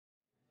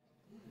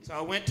So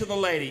I went to the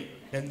lady,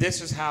 and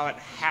this is how it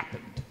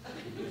happened.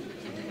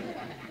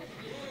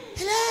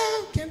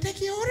 Hello, can I take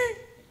your order?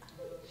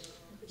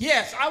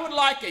 Yes, I would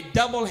like a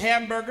double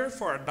hamburger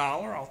for $1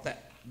 off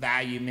that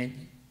value menu.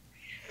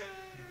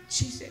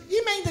 She said,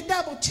 you mean the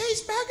double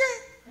cheeseburger?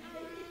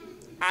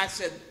 I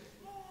said,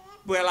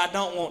 well, I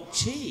don't want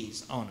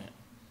cheese on it.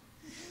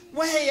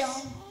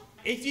 Well,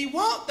 if you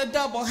want the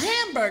double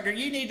hamburger,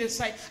 you need to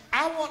say,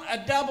 I want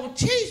a double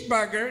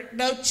cheeseburger,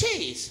 no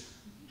cheese.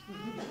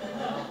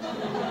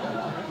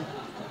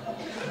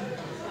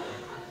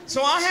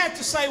 So I have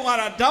to say what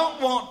I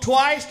don't want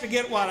twice to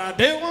get what I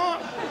do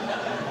want.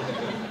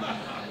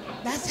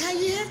 That's how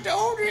you have to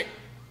order it.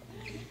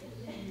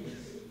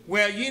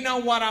 Well, you know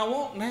what I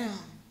want now.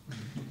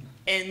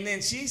 And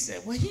then she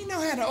said, well, you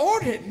know how to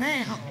order it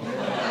now.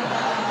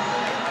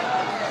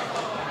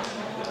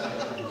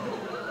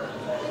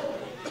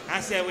 I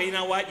said, well, you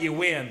know what? You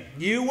win.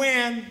 You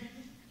win.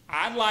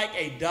 I'd like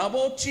a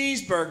double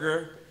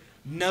cheeseburger,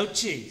 no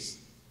cheese.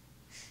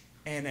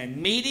 And a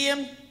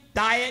medium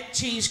diet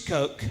cheese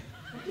Coke,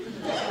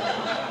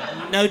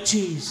 no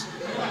cheese.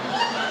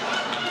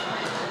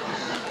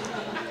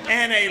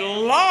 And a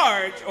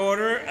large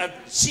order of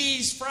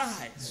cheese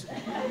fries,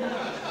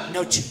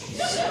 no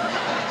cheese.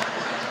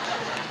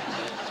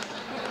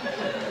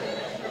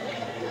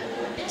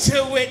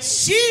 To which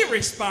she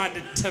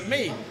responded to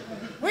me,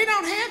 we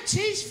don't have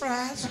cheese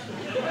fries.